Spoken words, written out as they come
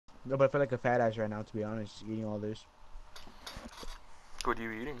No, but I feel like a fat ass right now, to be honest, eating all this. What are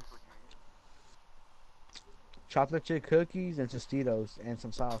you eating? Chocolate chip cookies and Tostitos and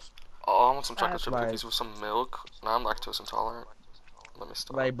some sauce. Oh, I want some chocolate That's chip Like, cookies with some milk. Now I'm lactose intolerant. Let me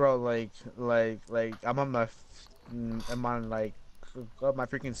stop. bro, like, I'm on I'm on like, my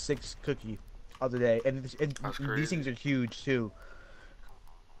freaking sixth cookie of the day, That's and these crazy. things are huge too.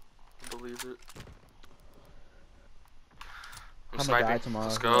 I believe it. I'm I'm gonna die sniping. tomorrow.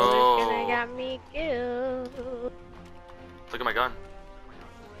 Let's So, Well, it's gonna go. got me killed. Look at my gun.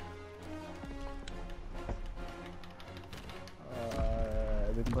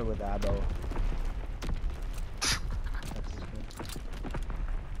 we can play with that though.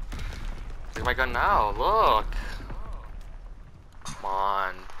 Look at my gun now. Look. Come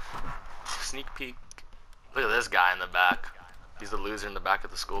on. Sneak peek. Look at this guy in the back. He's the loser in the back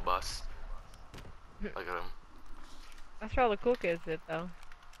of the school bus. Look at him. That's where all the cool kids did, though.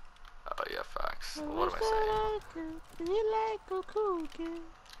 Oh yeah, facts. What am I saying?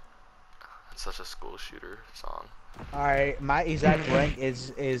 It's such a school shooter song. All right, my exact rank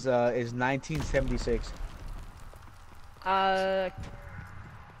is 1976. Yeah,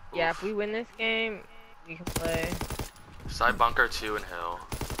 if Oof. we win this game, we can play. Side bunker 2 and hill.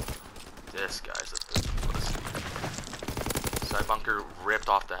 This guy's a big pussy. Side bunker ripped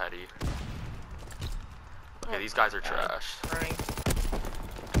off the heady. Okay, these guys are trash. Frank.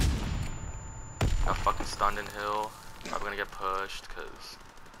 Got fucking stunned in hill. Probably gonna get pushed, cause...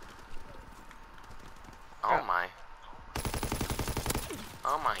 Oh my.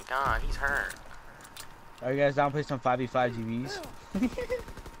 Oh my god, he's hurt. Are you guys down to play some 5v5 GVs?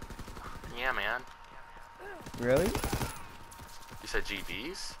 Yeah, man. Really? You said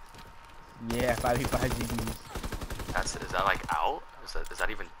GBs? Yeah, 5v5 GVs. Is that like out? Is that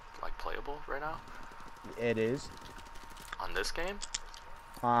even like playable right now? It is. On this game?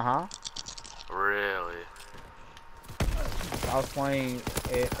 Uh-huh. Really? I was playing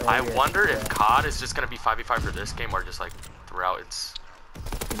it I earlier. wonder if Yeah. COD is just gonna be 5v5 for this game or just like throughout its...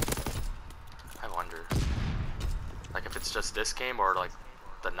 I wonder. Like if it's just this game or like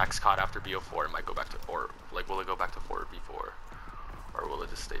the next COD after BO4 it might go back to, or like will it go back to 4v4? Or will it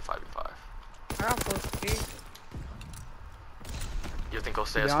just stay 5v5? I got full speed. You think it'll To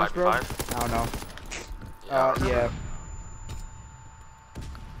stay be as honest, bro, 5v5? I don't know. Yeah. Yeah.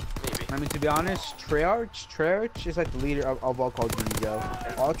 Maybe. I mean, to be honest, Treyarch is like the leader of all Call of Duty, yo.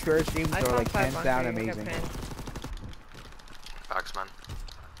 All Treyarch games I are found like five hands down bunker, you got amazing. pinned. Facts, man.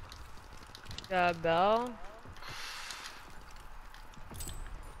 Bell.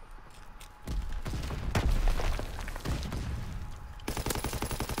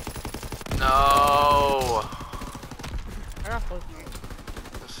 No! I got full speed.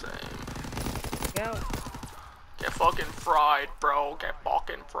 The same. Go. Get fucking fried, bro. Get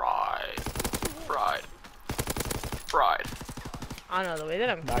fucking fried. Fried. Fried. I don't know, the way that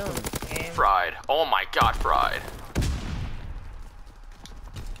I'm Back killing in- this game. Fried. Oh my god, fried.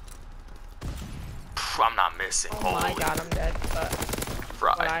 Phew, I'm not missing. Oh my Holy god, I'm dead. But what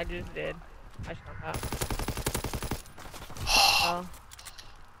fried. I just did. I shot that. Oh.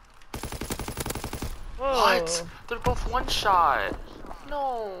 Whoa. What? They're both one shot.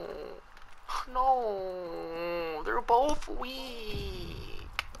 No. No. They're both weak.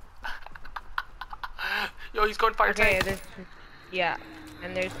 Yo, he's going fire Okay, tank. there's... Yeah.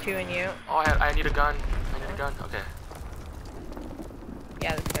 And there's two in you. Oh, I need a gun. I need a gun. Okay.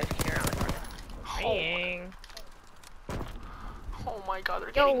 Yeah, this guy's kicking around the corner. Oh, Dang. oh my god, they're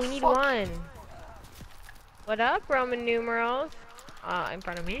Yo, getting we need fucked. one. What up, Roman numerals? In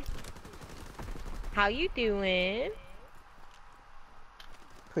front of me. How you doing?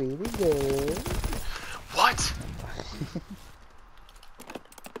 Pretty good. What?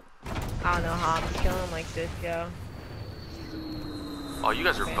 I don't know how I'm killing like this, yo. Oh, you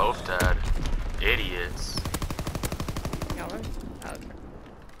guys are both dead. Idiots. Got one? Oh, okay.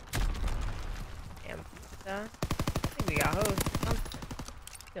 Damn. I think we got host.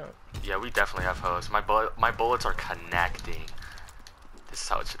 Yeah, we definitely have hosts. My bullets are connecting. This is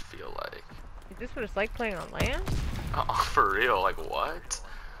how it should feel like. Is this what it's like playing on land? For real, like what?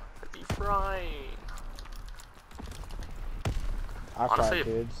 I'd be frying. I Honestly,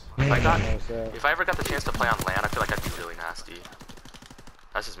 fry kids. if I ever got the chance to play on land, I feel like I'd be really nasty.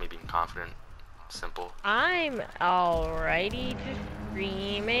 That's just me being confident. Simple. I'm alrighty, just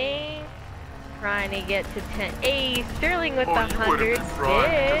streaming. Trying to get to 10. Hey, Sterling with the 100 bits.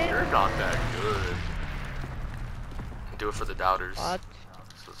 You're not that good. Do it for the doubters. What?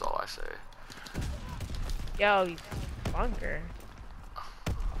 This is all I say. Yo, you bunker.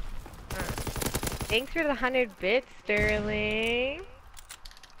 Thanks for the 100 bits, Sterling.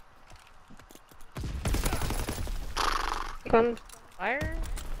 Come fire?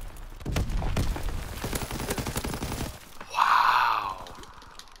 Wow.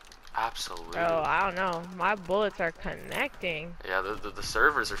 Absolutely. Oh, I don't know. My bullets are connecting. Yeah, the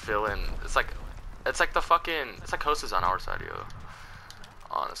servers are feeling. It's like the fucking. It's like hosts is on our side, yo.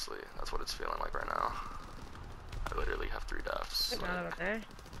 Honestly, that's what it's feeling like right now. I literally have 3 deaths. Not over there.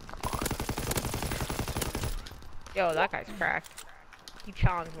 Come on. Yo, that guy's cracked. He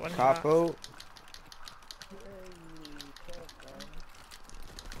challenged one shot. Capo.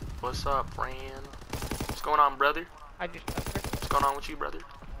 What's up, Fran? What's going on, brother? I just What's going on with you, brother?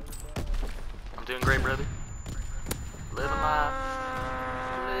 I'm doing great, brother. Living life.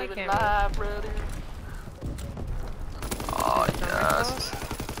 Living life, brother. Oh, yes.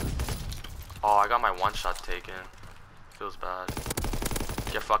 Oh, I got my 1-shot taken. Feels bad.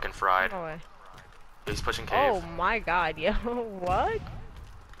 Get fucking fried. No way. He's pushing cave. Oh my god, yo, what?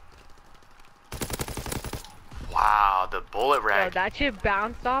 Wow, the bullet Yo, rag. that shit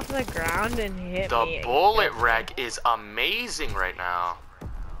bounced off the ground and hit me. The bullet rag is amazing right now.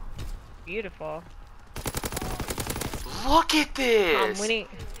 Beautiful. Look at this. I'm winning.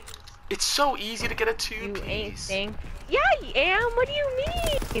 It's so easy to get a You 2-piece. ain't think. Yeah, I am. What do you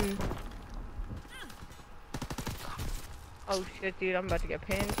mean? Oh shit, dude, I'm about to get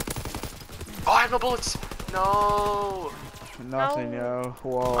pinned. Oh, I have no bullets. No. Nothing, yo.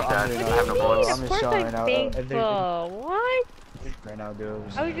 Whoa, I'm I'm dead. doing I have no bullets. I'm Of just course showing I right now. think And so. What? right now, dude.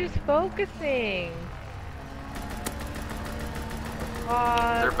 I was just focusing.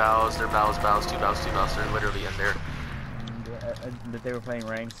 They're bows, 2 bows. They're literally in there. But they were playing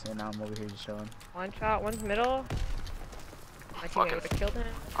ranks, and now I'm over here just showing. One shot, one's middle. My teammate Fucking, would have killed him.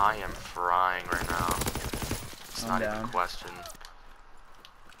 I am frying right now. It's I'm not down. even a question.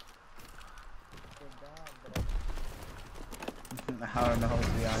 I don't know, to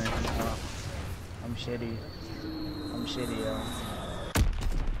be honest. I'm shitty. I'm shitty, yo.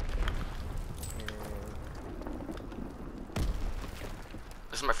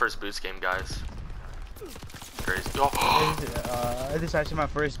 This is my first boost game, guys. Crazy. Oh, This is actually my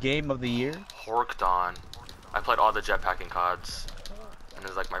first game of the year. Horked on. I played all the jetpacking CODs. And it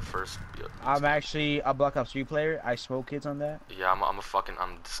was like my first. I'm actually a Black Ops 3 player. I smoke kids on that. Yeah, I'm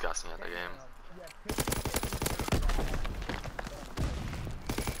disgusting at the game.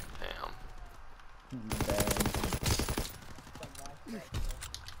 Damn.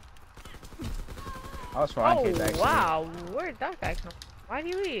 I was frying Oh kids, actually. wow, where'd that guy come from? Why'd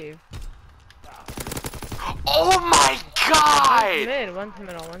he leave? Oh my One's god! mid, one's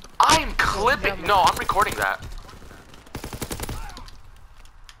middle, one's... I'm clipping. No, I'm recording that.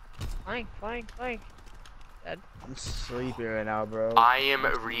 Flank. Dead. I'm sleepy right now, bro. I am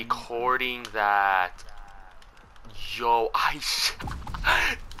recording that. Yo,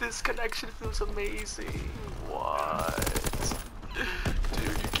 this connection feels amazing. What? Dude,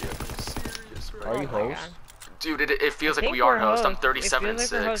 you can't be serious, right? Are you Oh my host? God. Dude, it feels I like think we are we're host. I'm host. 37 It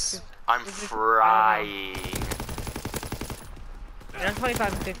feels like we're 6. host. I'm It's just- frying. And I'm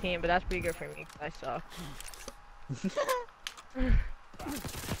 25 and 15, but that's pretty good for me, 'cause I suck.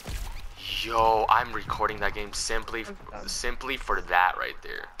 Yo, I'm recording that game simply for that right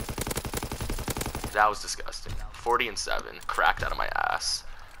there. That was disgusting. 40 and 7, cracked out of my ass.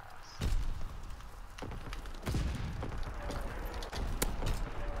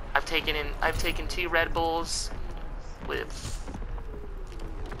 I've taken 2 Red Bulls with.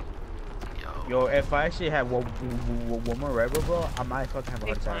 Yo, if I actually had one more Red Bull, bro, I might fucking have a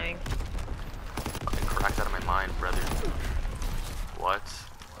Big heart attack. flank. Fucking cracked out of my mind, brother. What?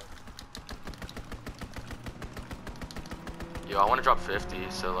 Yo, I want to drop 50,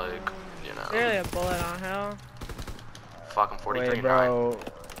 so like, you know. Literally a bullet on hill. Fuck, I'm 43 Wait, and bro.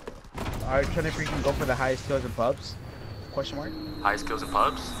 Are you trying to freaking go for the highest kills in pubs? Question mark? 9. Highest kills in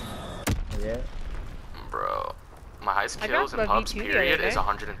pubs? Yeah. Bro, my highest I kills in dropped a pubs V2 the period other is day.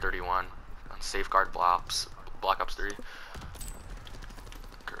 131 on Safeguard Black Ops 3. Let's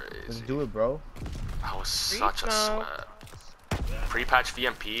Crazy. do it, bro. That was Free such a smoke. sweat. Pre-patch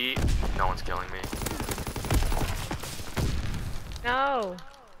VMP, no one's killing me. No.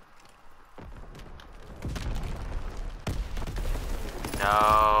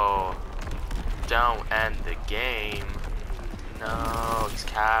 No. Don't end the game. No, he's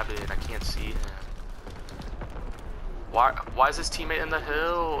cabbing. I can't see him. Why is his teammate in the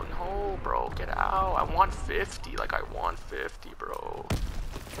hill? No, bro, get out. I want 50. Like, I want 50, bro.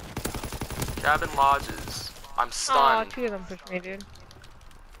 Cabin lodges. I'm Aw, stunned. 2 of them pushed me, dude.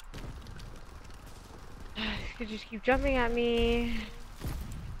 You could just keep jumping at me.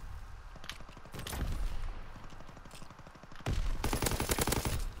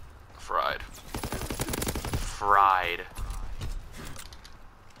 Fried.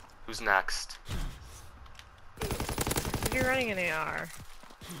 Who's next? You're running an AR.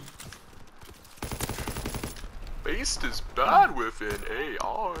 Based is bad with an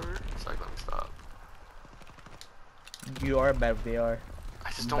AR. It's like, let me stop. You are bad with AR. I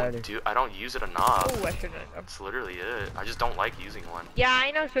just Better. I don't use it enough. Oh, I shouldn't. That's literally it. I just don't like using one. Yeah,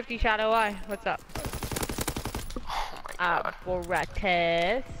 I know Swifty Shadow. Why? What's up? Oh my god.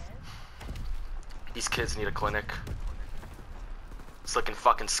 Boretis. These kids need a clinic. It's looking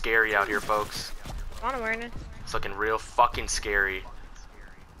fucking scary out here, folks. On awareness. It's looking real fucking scary.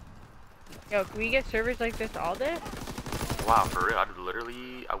 Yo, can we get servers like this all day? Wow, for real, I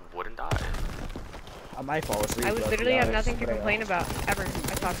wouldn't die. I might fall asleep. I would literally have nothing to complain about ever.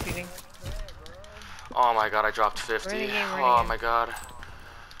 I talk shooting. Oh my god, I dropped 50. Oh my god.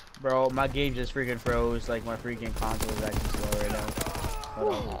 Bro, my game just freaking froze. Like my freaking console is actually slow right now.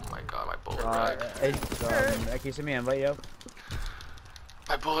 Oh my god, my bullet rag. Can you send me an invite, yo?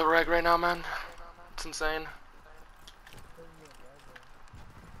 My bullet rag right now, man. It's insane.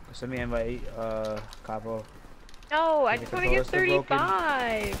 Send me an invite, Capo. No, I just want to get controller's still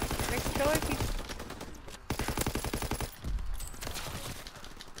 35. My controller keeps...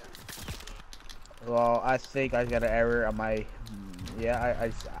 Well, I think I got an error on my. Yeah,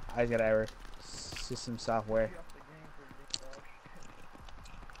 I got an error. System software.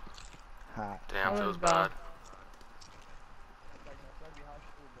 Ha. Damn, That that was was bad.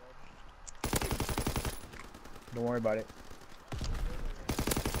 Don't worry about it.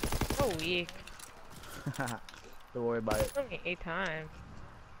 So weak. Don't worry about it. Only 8 times.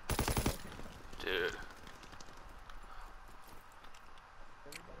 Dude.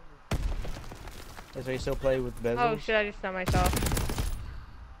 Is he still play with bezels? Oh shit, I just saw myself.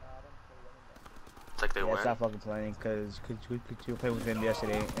 It's like they Yeah, win. stop fucking playing, cause you played with him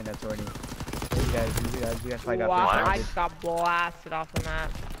yesterday in that tourney. You guys probably got Wow, I 500. just got blasted off the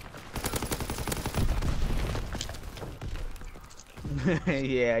map.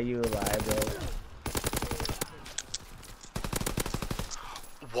 Yeah, you alive, bro.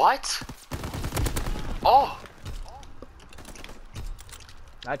 What? Oh!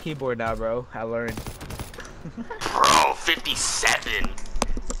 Not keyboard now, bro. I learned. Bro, 57.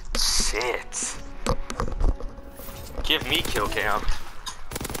 Shit. Give me kill cam.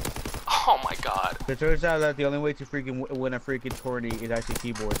 Oh my god. It turns out that the only way to freaking win a freaking tourney is actually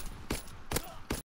keyboard.